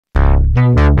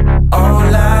All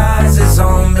lies is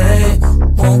on me.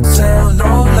 Won't tell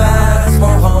no lies,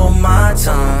 won't hold my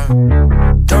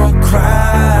tongue. Don't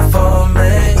cry for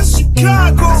me.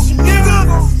 Chicago, nigga.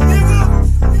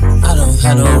 I don't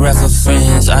have no rapper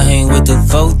friends, I hang with the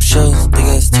vultures. Big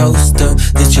ass toaster,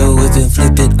 hit your whip and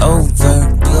flip it over.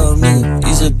 Big old nigga,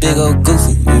 he's a big old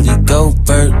goofy, Rudy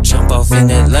Goldberg. Jump off in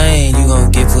that lane, you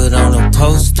gon' get put on a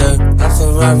poster. A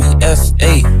Ferrari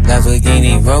F8,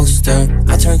 Lamborghini Roadster.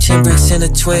 I turned 10 bricks into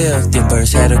 12, them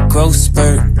birds had a growth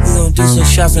spurt. We gon' do some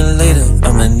shopping later,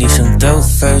 I'ma need some dough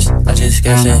first. I just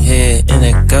got some head in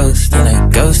that ghost, hurt.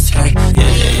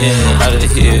 Yeah, out of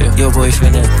here, your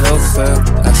boyfriend a gopher.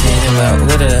 I seen him out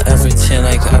with her, I pretend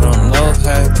like I don't know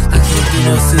her. I can't do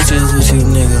no futures with you,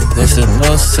 nigga, that's a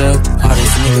no sir.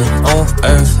 Hardest nigga on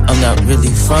earth, I'm not really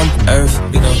from earth.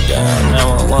 We gon' down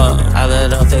 911, I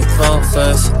let off that phone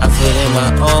first. I put in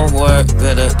my own work,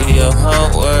 better do your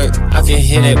homework. I can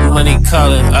hear that money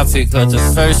calling, I pick up the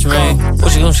first ring.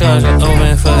 What you gon' charge an old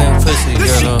man for that pussy,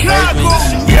 girl, don't hurt me.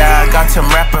 Yeah, I got some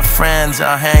rapper friends,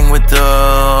 I hang with the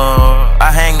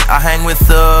I hang with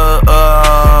the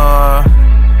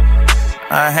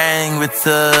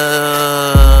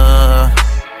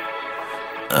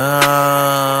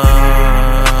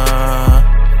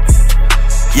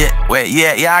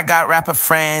yeah, I got rapper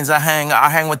friends. I hang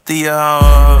with the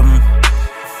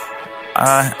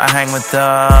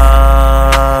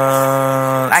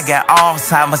I got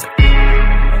Alzheimer's.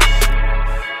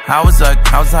 How was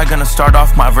I gonna start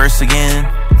off my verse again?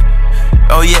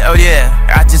 Oh yeah,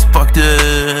 I just fucked I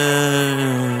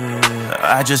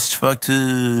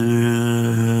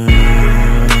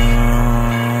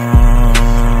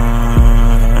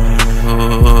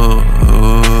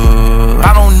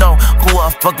don't know who I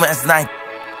fucked last night.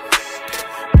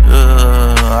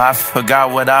 I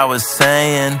forgot what I was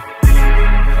saying.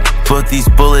 But these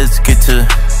bullets get to.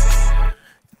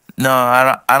 No,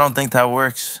 I don't think that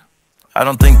works. I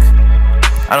don't think.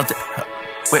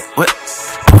 Wait, what?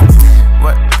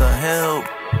 What the hell?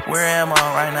 Where am I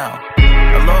right now?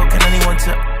 Hello, can anyone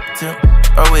tell?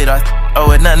 Oh wait,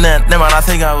 never mind. I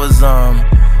think I was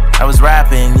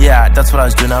rapping. Yeah, that's what I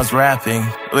was doing. I was rapping.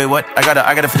 Wait, what? I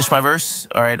gotta finish my verse.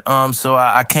 All right. So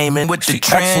I came in with the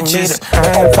trenches.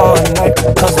 For a night,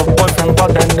 cause her boyfriend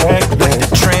bought that necklace.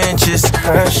 The trenches.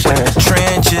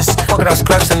 Fuck it, I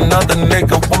scratched another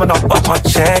nigga. Woman, I bought my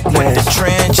checklist. The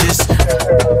trenches.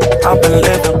 I've been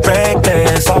living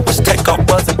reckless. Always take off,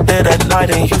 wasn't there that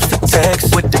night and used to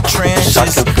text. With the trenches. Shot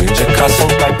the picture, cause so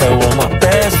like that with my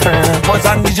best friend. Boys,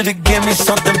 I need you to give me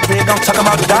something big. I'm talking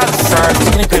about dollar signs.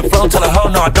 Skinny pit flow, tell her,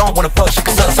 no, I don't wanna fuck. She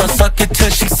can suck it till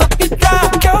she suck it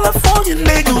down. California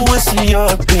nigga with some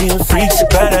European freaks.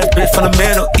 Bad ass bitch from the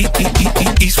middle,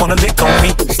 east wanna lick on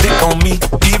me, stick on me.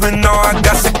 Even though I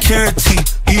got security,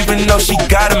 even though she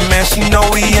got a man, she know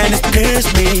he ain't as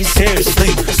pierce me, seriously.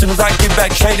 As soon as I get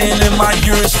back trading in my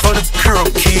euros for the curl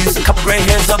keys. A couple gray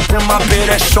hairs up in my beard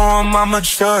that showing my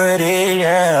maturity,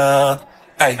 yeah.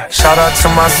 Hey, shout out to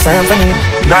my symphony,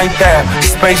 night there,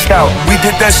 spaced out. We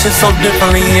did that shit so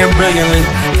differently and brilliantly.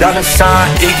 Dollar sign,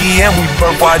 Iggy, and we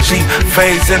burp YG.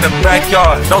 Fades in the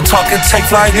backyard, no talking, take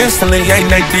flight instantly. Ain't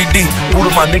they 3D? Who to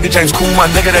my nigga James Cool, my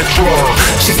nigga that's true.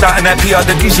 She starting that PR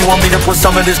the D, she want me to put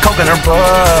some of this coke in her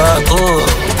butt.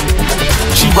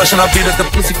 She rushing, I beat up the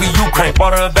pussy for Ukraine.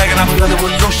 Bought her a bag and I filled it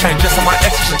with loose change. Just on my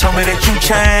ex, she told me that you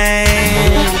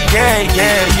changed.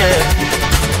 Yeah.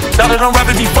 Daughter don't rap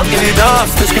and be fucking it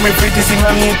up. Still screaming free to see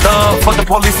money and thug. Fuck the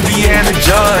police to the and the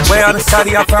judge. Way out of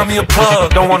Saudi, I found me a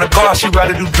plug. Don't wanna go out, she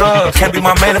rather do drugs. Can't be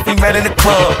my man if we met in the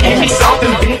club. Give me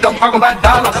something big, I'm talking about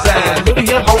dollar signs. Living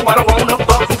here, hope I don't wanna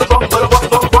fuck.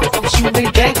 She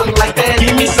ain't dancing like that.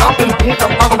 Give me something big,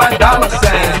 I'm talking about dollar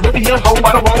signs. Living here, hope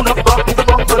I don't wanna